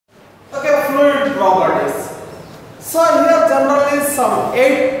some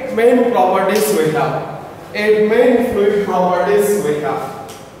 8 main properties we have. 8 main fluid properties we have.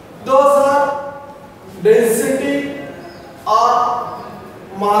 Those are density or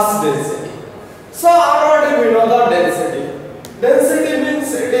mass density. So already we know the density. Density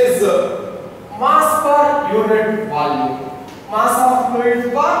means it is mass per unit volume. Mass of fluid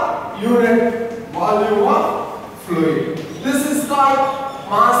per unit volume of fluid. This is called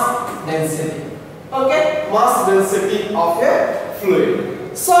mass density. Okay, mass density of a fluid.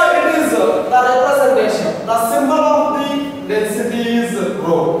 So it is the representation. The symbol of the density is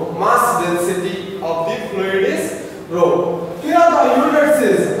rho. Mass density of the fluid is rho. Here the units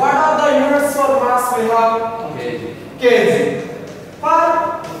is, what are the units for mass we have? kg. Kg. Per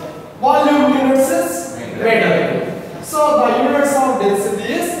volume units is meter. So the units of density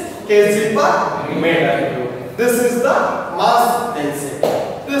is kg per meter. This is the mass density.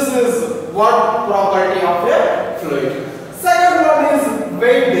 This is one property of a fluid. Second one is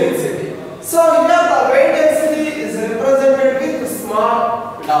weight density. So here the weight density is represented with small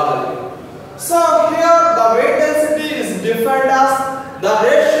w. So here the weight density is defined as the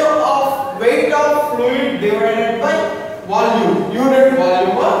ratio of weight of fluid divided by volume, unit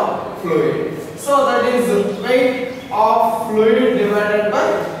volume of fluid. So that is weight of fluid divided by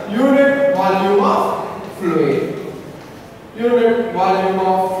unit volume of fluid. Unit volume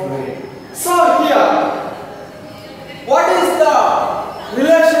of fluid. So here, what is the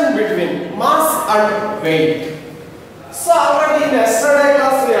relation between mass and weight? So already in yesterday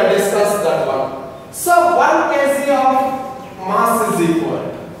class we have discussed that one. So 1 kg of mass is equal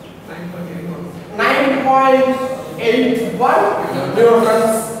 9.81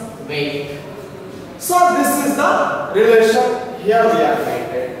 newtons weight. So this is the relation here we have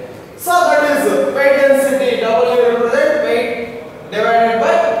maintained. So that is weight density, W represent weight divided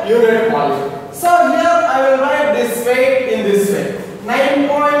by unit volume. So here I will write this weight in this way.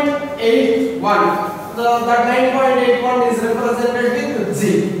 9.81. That 9.81 is represented with G.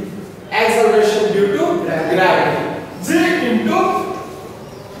 Acceleration due to gravity. G into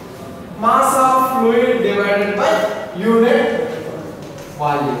mass of fluid divided by unit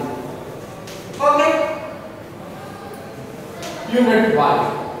volume. Okay? Unit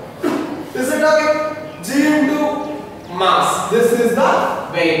volume. Is it okay? G into mass. This is the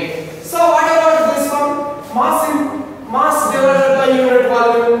weight. So what about this one? Mass divided by unit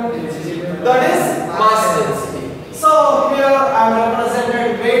volume. That is mass density. So here I am represented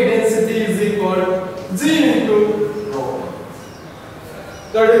weight density is equal G into rho.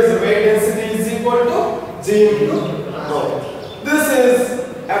 That is weight density is equal to G into rho. This is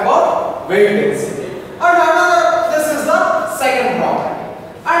about weight density. And another, this is the second property.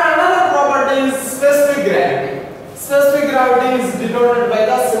 And another property is specific gravity. Specific gravity is denoted by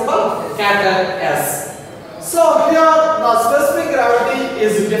the symbol capital S. So here the specific gravity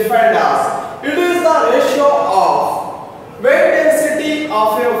is defined as, it is the ratio of weight density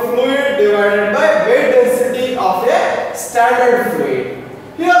of a fluid divided by weight density of a standard fluid.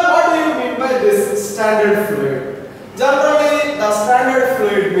 Here what do you mean by this standard fluid? Generally the standard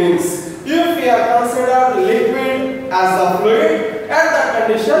fluid means if we have considered liquid as the fluid, at that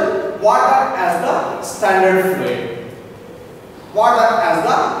condition water as the standard fluid. Water as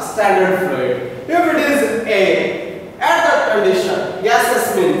the standard fluid. If it is air, at that condition,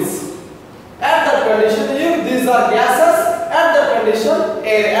 gases means, at that condition, if these are gases, at that condition,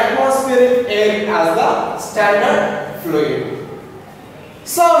 air, atmospheric air as the standard fluid.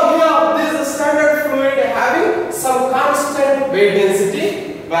 So here, this standard fluid having some constant weight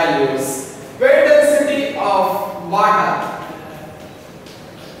density values. Weight density of water,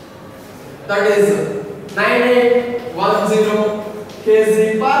 that is 9810 kg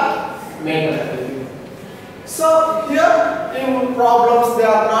per meter. So here in problems they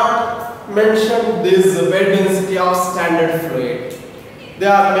are not mentioned this weight density of standard fluid. They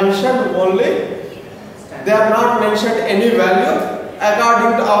are mentioned only, they are not mentioned any value.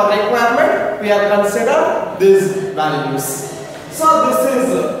 According to our requirement, we have considered these values. So this is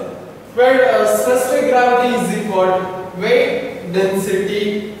weight, specific gravity is equal to weight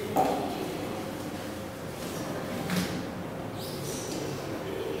density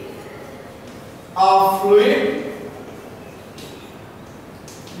of fluid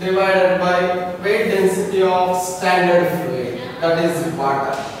divided by weight density of standard fluid, that is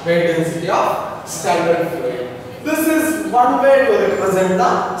water. Weight density of standard fluid. This is one way to represent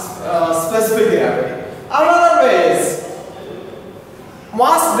the specific gravity. Another way is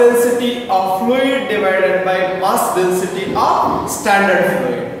mass density of fluid divided by mass density of standard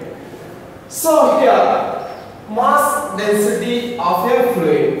fluid. So here mass density of a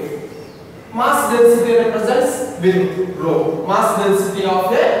fluid. Mass density represents with rho. Mass density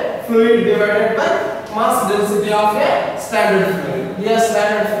of a fluid divided by mass density of a standard fluid. Here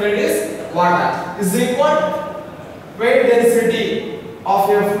standard fluid is water is equal weight density of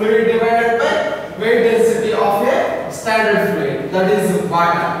a fluid divided by weight density of a standard fluid, that is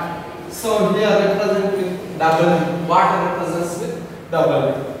water. So here represent with double, water represents with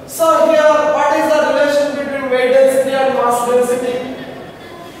double. So here what is the relation between weight density and mass density?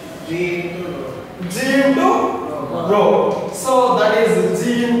 G into rho. So that is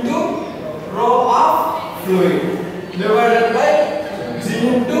G into rho of fluid divided by G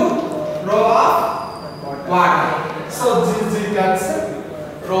into rho of water. So G cancel.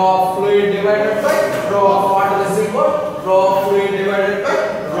 Rho of fluid divided by rho of water is equal rho of fluid divided by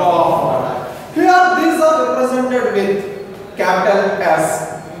rho of water. Here these are represented with capital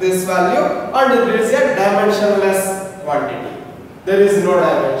S, this value, and there is a dimensionless quantity. There is no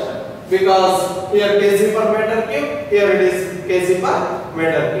dimension because here kg per meter cube, here it is kg per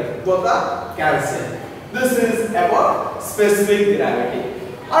meter cube. Both are cancelled. This is about specific gravity.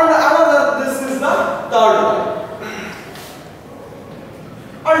 And another, this is the third one.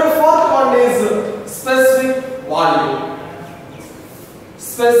 And the fourth one is specific volume.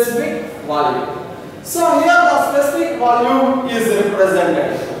 Specific volume. So here the specific volume is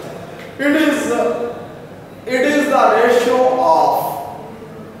represented. It is the ratio of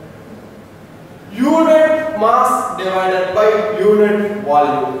unit mass divided by unit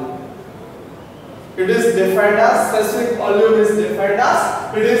volume. It is defined as, specific volume is defined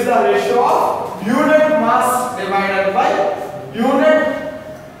as, it is the ratio of unit mass divided by unit.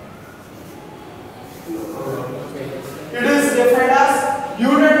 It is defined as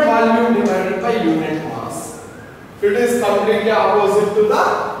unit volume divided by unit mass. It is completely opposite to the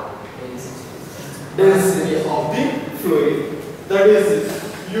density of the fluid. That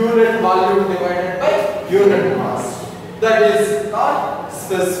is unit volume divided by unit mass. That is called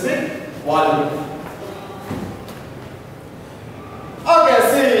specific volume. Okay,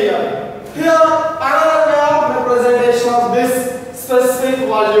 see here. Here another way of representation of this specific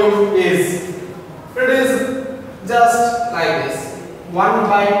volume is, it is just like this, 1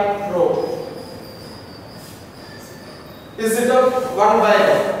 by rho. Is it a 1 by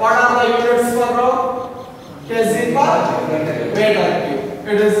rho? What are the units for rho? Kg per meter cube.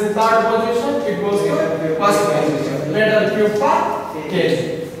 It is in third position, it goes to first position. Meter cube per kg.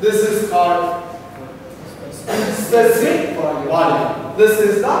 This is called specific volume. This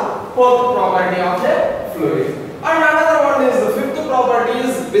is the fourth property of a fluid. And another one is, the fifth property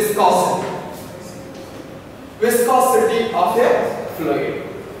is viscosity. Viscosity of a fluid.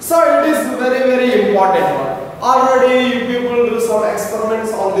 So it is very important one. Already people do some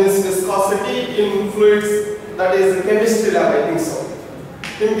experiments on this viscosity in fluids, that is chemistry lab, I think so.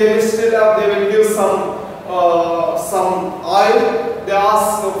 In chemistry lab they will give some oil, they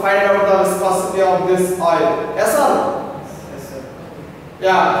ask to find out the viscosity of this oil. Yes or no? Yes sir.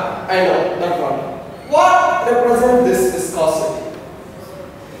 Yeah, I know that one. What represents this viscosity?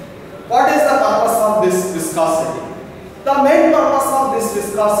 What is the purpose of this viscosity? The main purpose of this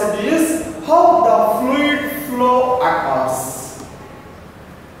viscosity is how the fluid flow occurs.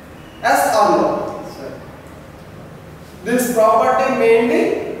 Yes or no? Sir. This property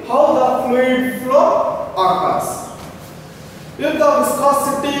mainly how the fluid flow occurs. If the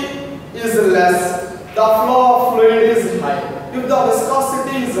viscosity is less, the flow of fluid is high. If the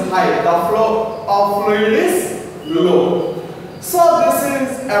viscosity is high, the flow of fluid is low. So this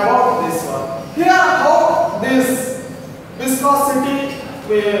is about this one. Here how this viscosity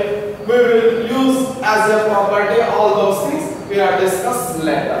we will use as a property, all those things we are discussed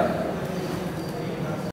later.